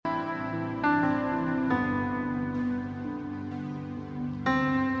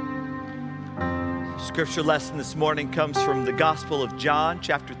Scripture lesson this morning comes from the Gospel of John,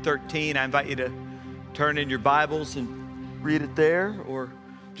 chapter 13. I invite you to turn in your Bibles and read it there, or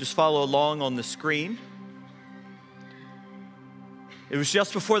just follow along on the screen. It was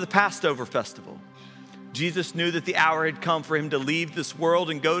just before the Passover festival. Jesus knew that the hour had come for him to leave this world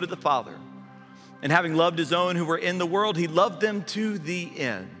and go to the Father. And having loved his own who were in the world, he loved them to the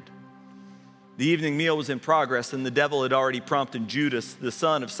end. The evening meal was in progress, and the devil had already prompted Judas, the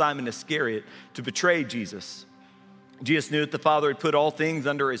son of Simon Iscariot, to betray Jesus. Jesus knew that the Father had put all things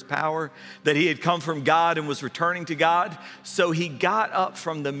under his power, that he had come from God and was returning to God. So he got up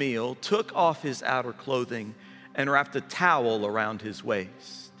from the meal, took off his outer clothing, and wrapped a towel around his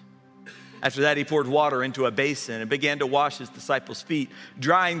waist. After that, he poured water into a basin and began to wash his disciples' feet,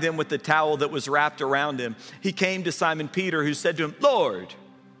 drying them with the towel that was wrapped around him. He came to Simon Peter, who said to him, "Lord,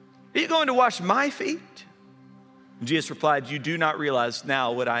 are you going to wash my feet?" And Jesus replied, "You do not realize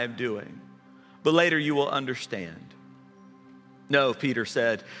now what I am doing, but later you will understand." "No," Peter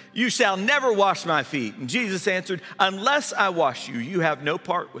said, "you shall never wash my feet." And Jesus answered, "Unless I wash you, you have no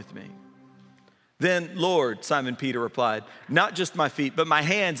part with me." "Then, Lord," Simon Peter replied, "not just my feet, but my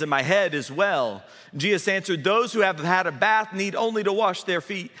hands and my head as well." And Jesus answered, "Those who have had a bath need only to wash their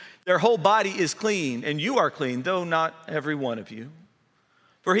feet. Their whole body is clean, and you are clean, though not every one of you."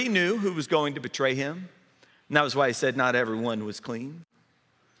 For he knew who was going to betray him, and that was why he said not everyone was clean.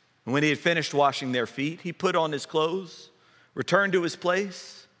 And when he had finished washing their feet, he put on his clothes, returned to his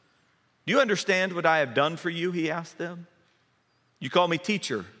place. "Do you understand what I have done for you?" he asked them. "You call me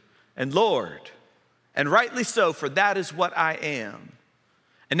teacher and Lord, and rightly so, for that is what I am.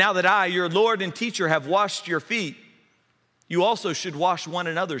 And now that I, your Lord and teacher, have washed your feet, you also should wash one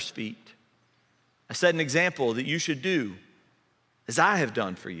another's feet. I set an example that you should do as I have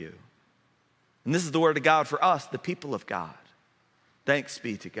done for you." And this is the word of God for us, the people of God. Thanks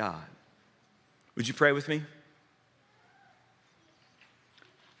be to God. Would you pray with me?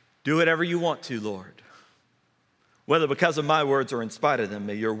 Do whatever you want to, Lord. Whether because of my words or in spite of them,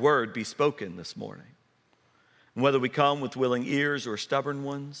 may your word be spoken this morning. And whether we come with willing ears or stubborn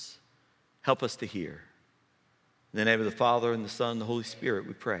ones, help us to hear. In the name of the Father, and the Son, and the Holy Spirit,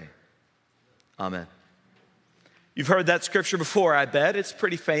 we pray. Amen. You've heard that scripture before, I bet. It's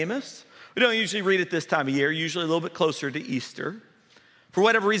pretty famous. We don't usually read it this time of year, usually a little bit closer to Easter. For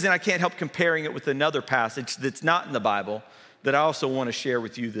whatever reason, I can't help comparing it with another passage that's not in the Bible that I also want to share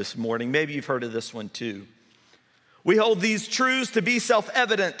with you this morning. Maybe you've heard of this one too. "We hold these truths to be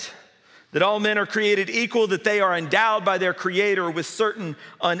self-evident, that all men are created equal, that they are endowed by their Creator with certain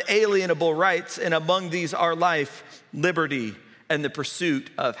unalienable rights, and among these are life, liberty, and the pursuit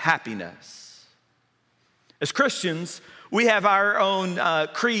of happiness." As Christians, we have our own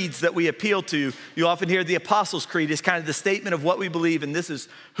creeds that we appeal to. You often hear the Apostles' Creed is kind of the statement of what we believe, and this is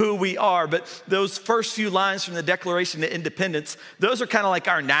who we are. But those first few lines from the Declaration of Independence, those are kind of like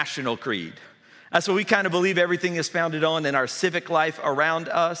our national creed. That's what we kind of believe everything is founded on in our civic life around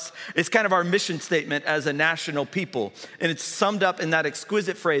us. It's kind of our mission statement as a national people. And it's summed up in that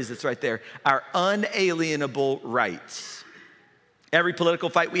exquisite phrase that's right there, our unalienable rights. Every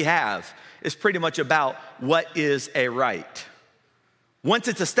political fight we have is pretty much about what is a right. Once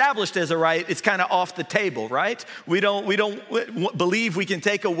it's established as a right, it's kind of off the table, right? We don't believe we can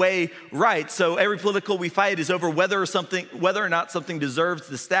take away rights. So every political we fight is over whether or not something deserves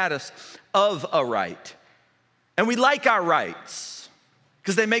the status of a right. And we like our rights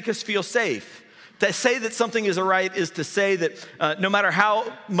because they make us feel safe. To say that something is a right is to say that no matter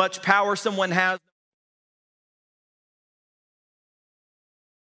how much power someone has,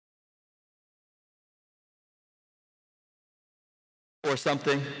 or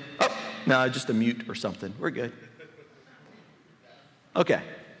something. Oh, no, just a mute or something. We're good. Okay,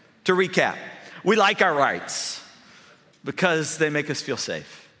 to recap, we like our rights because they make us feel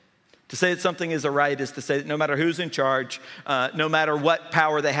safe. To say that something is a right is to say that no matter who's in charge, no matter what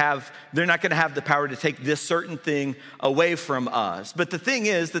power they have, they're not going to have the power to take this certain thing away from us. But the thing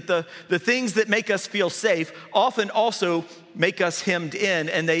is that the things that make us feel safe often also make us hemmed in,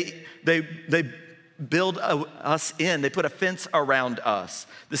 and they build us in. They put a fence around us.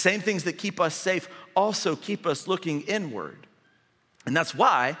 The same things that keep us safe also keep us looking inward. And that's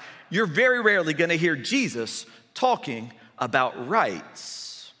why you're very rarely going to hear Jesus talking about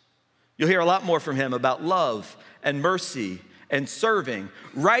rights. You'll hear a lot more from him about love and mercy and serving.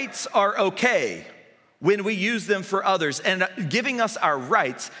 Rights are okay when we use them for others, and giving us our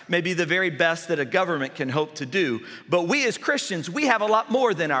rights may be the very best that a government can hope to do. But we as Christians, we have a lot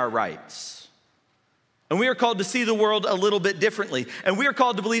more than our rights. And we are called to see the world a little bit differently. And we are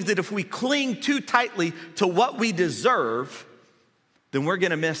called to believe that if we cling too tightly to what we deserve, then we're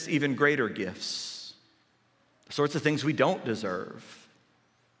going to miss even greater gifts. sorts of things we don't deserve.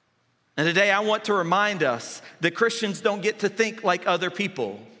 And today I want to remind us that Christians don't get to think like other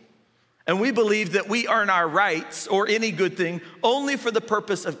people. And we believe that we earn our rights or any good thing only for the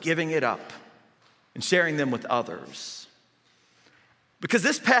purpose of giving it up and sharing them with others. Because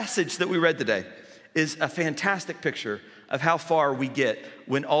this passage that we read today is a fantastic picture of how far we get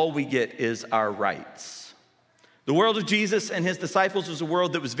when all we get is our rights. The world of Jesus and his disciples was a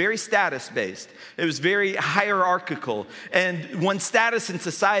world that was very status-based. It was very hierarchical. And one's status in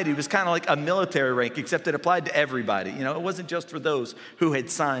society was kind of like a military rank, except it applied to everybody. You know, it wasn't just for those who had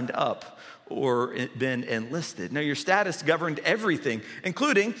signed up or been enlisted. No, your status governed everything,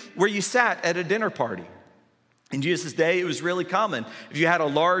 including where you sat at a dinner party. In Jesus' day, it was really common. If you had a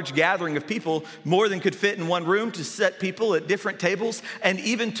large gathering of people, more than could fit in one room, to set people at different tables and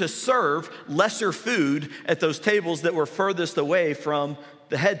even to serve lesser food at those tables that were furthest away from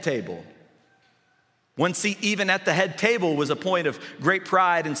the head table. One seat even at the head table was a point of great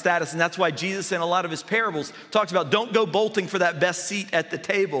pride and status, and that's why Jesus in a lot of his parables talks about don't go bolting for that best seat at the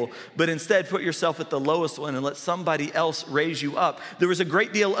table, but instead put yourself at the lowest one and let somebody else raise you up. There was a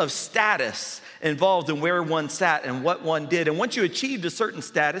great deal of status involved in where one sat and what one did. And once you achieved a certain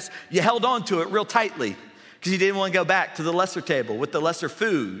status, you held on to it real tightly because you didn't want to go back to the lesser table with the lesser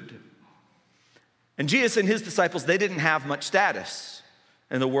food. And Jesus and his disciples, they didn't have much status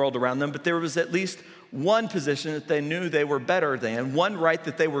in the world around them, but there was at least one position that they knew they were better than, one right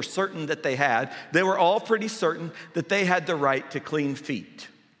that they were certain that they had. They were all pretty certain that they had the right to clean feet.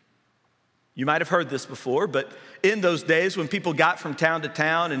 You might have heard this before, but in those days when people got from town to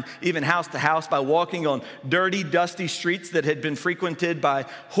town and even house to house by walking on dirty, dusty streets that had been frequented by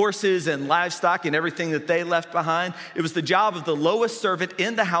horses and livestock and everything that they left behind, it was the job of the lowest servant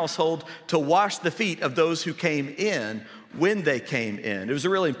in the household to wash the feet of those who came in when they came in. It was a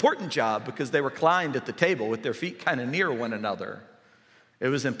really important job because they reclined at the table with their feet kind of near one another. It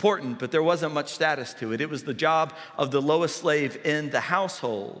was important, but there wasn't much status to it. It was the job of the lowest slave in the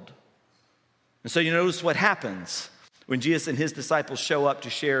household. And so you notice what happens when Jesus and his disciples show up to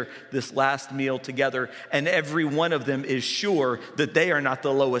share this last meal together, and every one of them is sure that they are not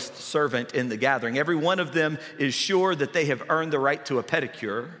the lowest servant in the gathering. Every one of them is sure that they have earned the right to a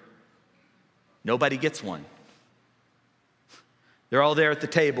pedicure. Nobody gets one. They're all there at the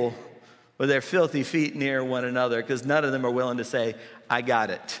table with their filthy feet near one another because none of them are willing to say, I got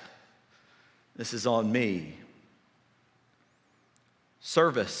it. This is on me.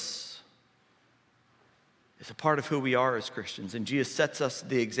 Service is a part of who we are as Christians. And Jesus sets us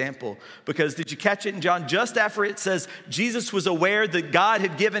the example because did you catch it in John? Just after it says Jesus was aware that God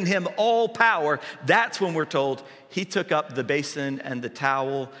had given him all power, that's when we're told he took up the basin and the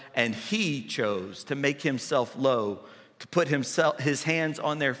towel and he chose to make himself low, to put his hands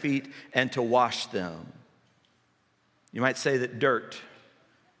on their feet and to wash them. You might say that dirt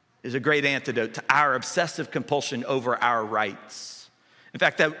is a great antidote to our obsessive compulsion over our rights. In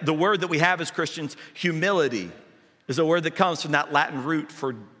fact, the word that we have as Christians, humility, is a word that comes from that Latin root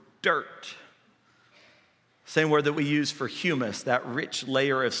for dirt. Same word that we use for humus, that rich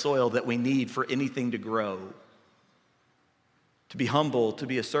layer of soil that we need for anything to grow. To be humble, to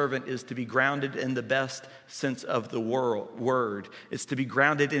be a servant, is to be grounded in the best sense of the word. It's to be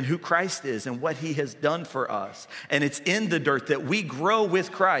grounded in who Christ is and what he has done for us. And it's in the dirt that we grow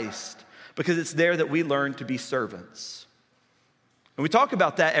with Christ because it's there that we learn to be servants. And we talk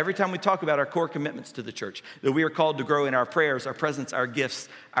about that every time we talk about our core commitments to the church, that we are called to grow in our prayers, our presence, our gifts,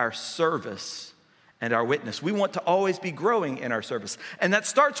 our service, and our witness. We want to always be growing in our service. And that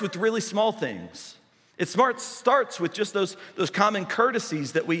starts with really small things. It starts with just those common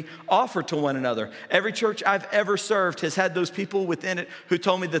courtesies that we offer to one another. Every church I've ever served has had those people within it who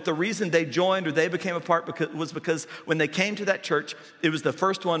told me that the reason they joined or they became a part was because when they came to that church, it was the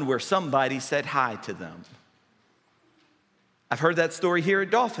first one where somebody said hi to them. I've heard that story here at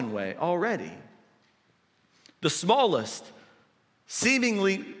Dauphin Way already. The smallest,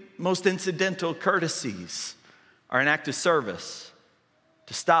 seemingly most incidental courtesies are an act of service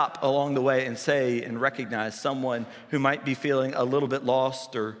to stop along the way and say and recognize someone who might be feeling a little bit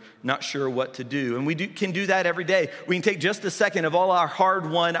lost or not sure what to do. And we can do that every day. We can take just a second of all our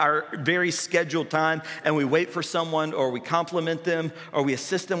hard-won, our very scheduled time, and we wait for someone, or we compliment them, or we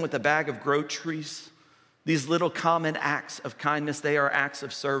assist them with a bag of groceries. These little common acts of kindness, they are acts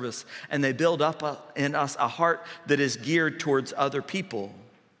of service, and they build up in us a heart that is geared towards other people.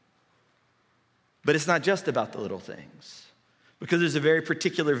 But it's not just about the little things, because there's a very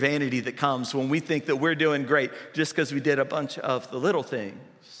particular vanity that comes when we think that we're doing great just because we did a bunch of the little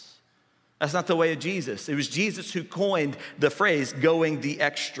things. That's not the way of Jesus. It was Jesus who coined the phrase, going the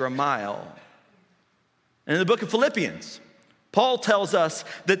extra mile. And in the book of Philippians, Paul tells us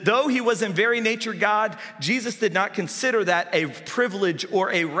that though he was in very nature God, Jesus did not consider that a privilege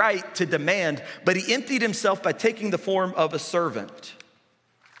or a right to demand, but he emptied himself by taking the form of a servant.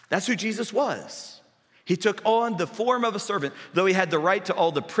 That's who Jesus was. He took on the form of a servant, though he had the right to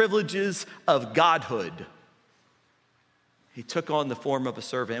all the privileges of godhood. He took on the form of a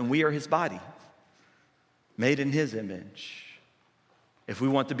servant, and we are his body, made in his image. If we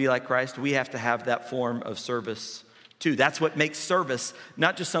want to be like Christ, we have to have that form of service too. That's what makes service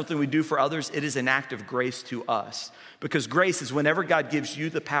not just something we do for others, it is an act of grace to us. Because grace is whenever God gives you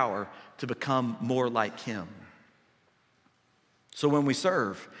the power to become more like him. So when we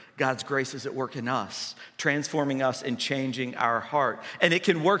serve, God's grace is at work in us, transforming us and changing our heart. And it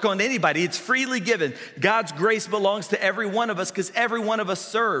can work on anybody. It's freely given. God's grace belongs to every one of us because every one of us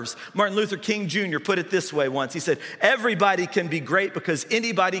serves. Martin Luther King Jr. put it this way once. He said, everybody can be great because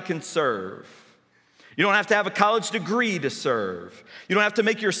anybody can serve. You don't have to have a college degree to serve. You don't have to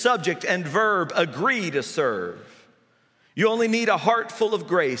make your subject and verb agree to serve. You only need a heart full of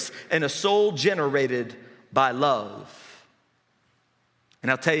grace and a soul generated by love. And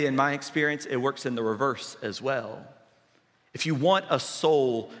I'll tell you, in my experience, it works in the reverse as well. If you want a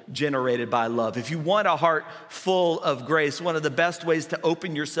soul generated by love, if you want a heart full of grace, one of the best ways to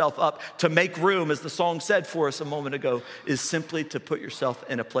open yourself up, to make room, as the song said for us a moment ago, is simply to put yourself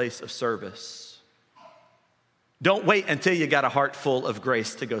in a place of service. Don't wait until you got a heart full of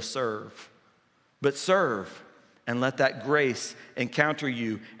grace to go serve, but serve and let that grace encounter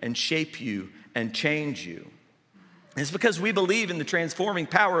you and shape you and change you. It's because we believe in the transforming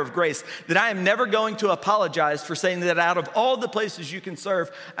power of grace that I am never going to apologize for saying that out of all the places you can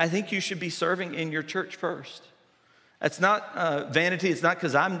serve, I think you should be serving in your church first. That's not vanity. It's not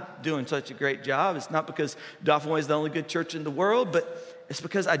because I'm doing such a great job. It's not because Dauphin Way is the only good church in the world, but it's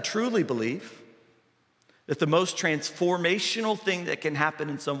because I truly believe that the most transformational thing that can happen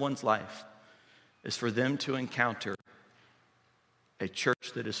in someone's life is for them to encounter a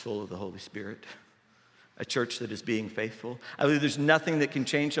church that is full of the Holy Spirit, a church that is being faithful. I believe there's nothing that can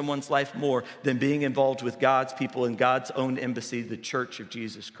change someone's life more than being involved with God's people in God's own embassy, the church of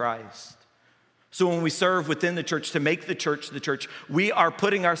Jesus Christ. So when we serve within the church to make the church, we are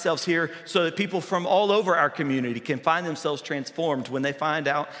putting ourselves here so that people from all over our community can find themselves transformed when they find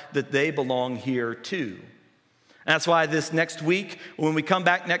out that they belong here too. And that's why this next week, when we come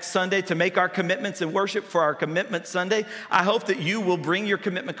back next Sunday to make our commitments and worship for our Commitment Sunday, I hope that you will bring your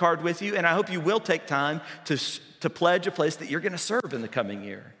commitment card with you, and I hope you will take time to pledge a place that you're going to serve in the coming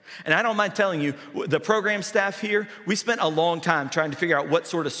year. And I don't mind telling you, the program staff here, we spent a long time trying to figure out what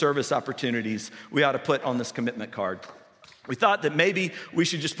sort of service opportunities we ought to put on this commitment card. We thought that maybe we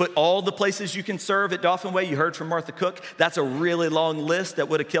should just put all the places you can serve at Dauphin Way. You heard from Martha Cook. That's a really long list that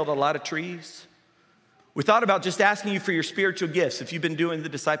would have killed a lot of trees. We thought about just asking you for your spiritual gifts. If you've been doing the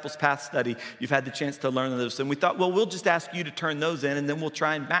Disciples Path study, you've had the chance to learn those. And we thought, well, we'll just ask you to turn those in, and then we'll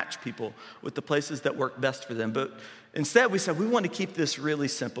try and match people with the places that work best for them. But instead, we said, we want to keep this really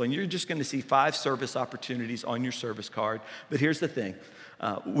simple. And you're just going to see 5 service opportunities on your service card. But here's the thing.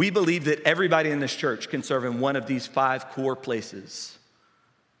 We believe that everybody in this church can serve in one of these 5 core places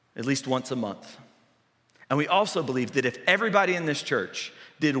at least once a month. And we also believe that if everybody in this church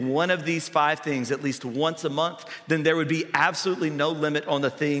did one of these 5 things at least once a month, then there would be absolutely no limit on the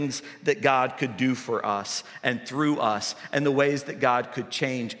things that God could do for us and through us and the ways that God could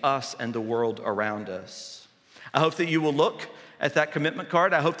change us and the world around us. I hope that you will look at that commitment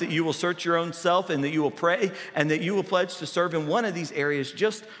card. I hope that you will search your own self and that you will pray and that you will pledge to serve in one of these areas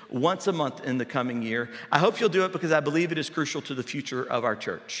just once a month in the coming year. I hope you'll do it because I believe it is crucial to the future of our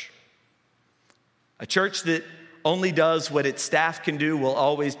church. A church that only does what its staff can do will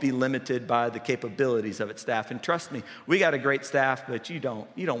always be limited by the capabilities of its staff. And trust me, we got a great staff, but you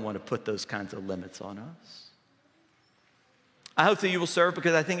don't want to put those kinds of limits on us. I hope that you will serve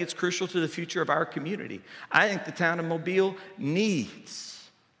because I think it's crucial to the future of our community. I think the town of Mobile needs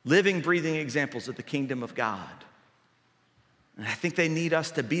living, breathing examples of the kingdom of God. And I think they need us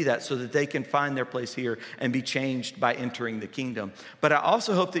to be that so that they can find their place here and be changed by entering the kingdom. But I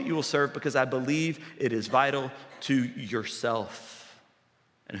also hope that you will serve because I believe it is vital to yourself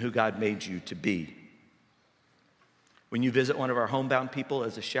and who God made you to be. When you visit one of our homebound people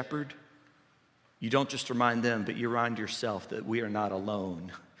as a shepherd, you don't just remind them, but you remind yourself that we are not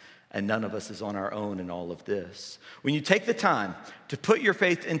alone. And none of us is on our own in all of this. When you take the time to put your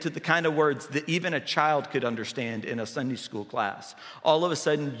faith into the kind of words that even a child could understand in a Sunday school class, all of a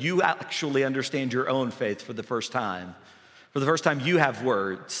sudden you actually understand your own faith for the first time. For the first time you have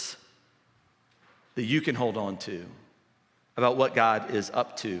words that you can hold on to about what God is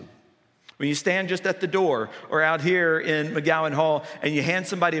up to. When you stand just at the door or out here in McGowan Hall and you hand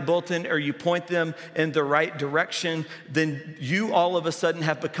somebody a bulletin or you point them in the right direction, then you all of a sudden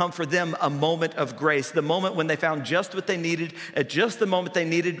have become for them a moment of grace, the moment when they found just what they needed at just the moment they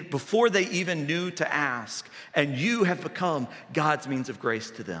needed before they even knew to ask. And you have become God's means of grace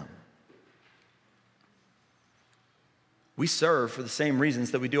to them. We serve for the same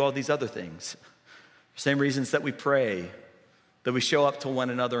reasons that we do all these other things. Same reasons that we pray, that we show up to one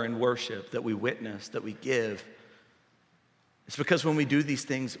another in worship, that we witness, that we give. It's because when we do these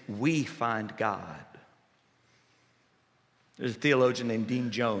things, we find God. There's a theologian named Dean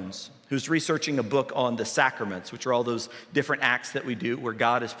Jones who's researching a book on the sacraments, which are all those different acts that we do where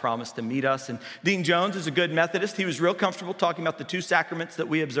God has promised to meet us. And Dean Jones is a good Methodist. He was real comfortable talking about the two sacraments that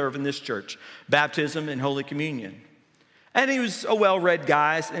we observe in this church, baptism and Holy Communion. And he was a well-read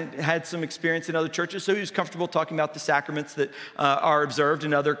guy and had some experience in other churches, so he was comfortable talking about the sacraments that are observed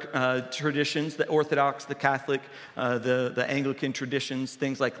in other traditions, the Orthodox, the Catholic, the Anglican traditions,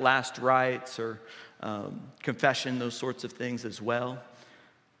 things like last rites or confession, those sorts of things as well.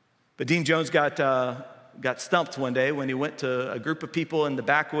 But Dean Jones got stumped one day when he went to a group of people in the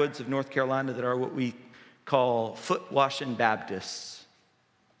backwoods of North Carolina that are what we call foot-washing Baptists.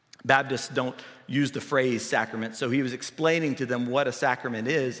 Baptists don't use the phrase sacrament, so he was explaining to them what a sacrament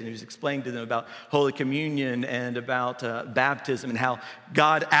is, and he was explaining to them about Holy Communion and about baptism and how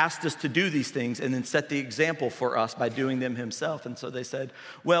God asked us to do these things and then set the example for us by doing them himself. And so they said,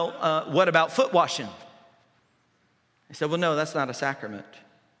 well, what about foot washing? He said, well, no, that's not a sacrament.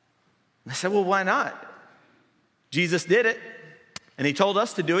 And I said, well, why not? Jesus did it. And he told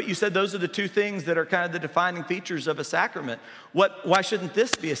us to do it. You said those are the two things that are kind of the defining features of a sacrament. Why shouldn't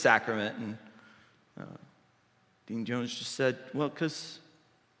this be a sacrament? And Dean Jones just said, well, because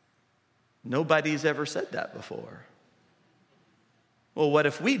nobody's ever said that before. Well, what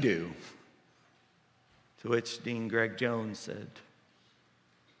if we do? To which Dean Greg Jones said,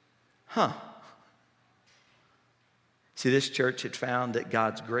 See, this church had found that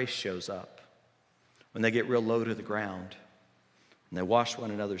God's grace shows up when they get real low to the ground. And they wash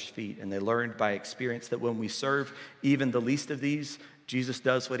one another's feet, and they learned by experience that when we serve even the least of these, Jesus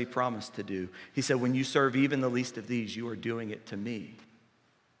does what he promised to do. He said, when you serve even the least of these, you are doing it to me.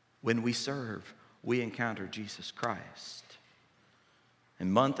 When we serve, we encounter Jesus Christ.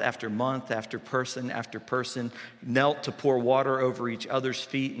 And month after person after person knelt to pour water over each other's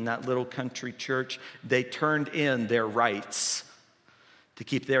feet in that little country church. They turned in their rights to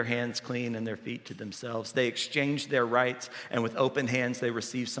keep their hands clean and their feet to themselves. They exchanged their rights, and with open hands, they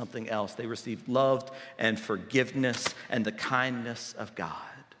received something else. They received love and forgiveness and the kindness of God.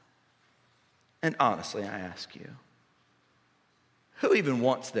 And honestly, I ask you, who even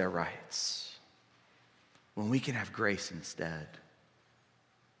wants their rights when we can have grace instead?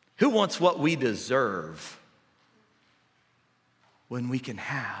 Who wants what we deserve when we can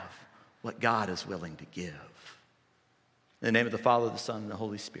have what God is willing to give? In the name of the Father, the Son, and the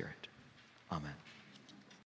Holy Spirit. Amen.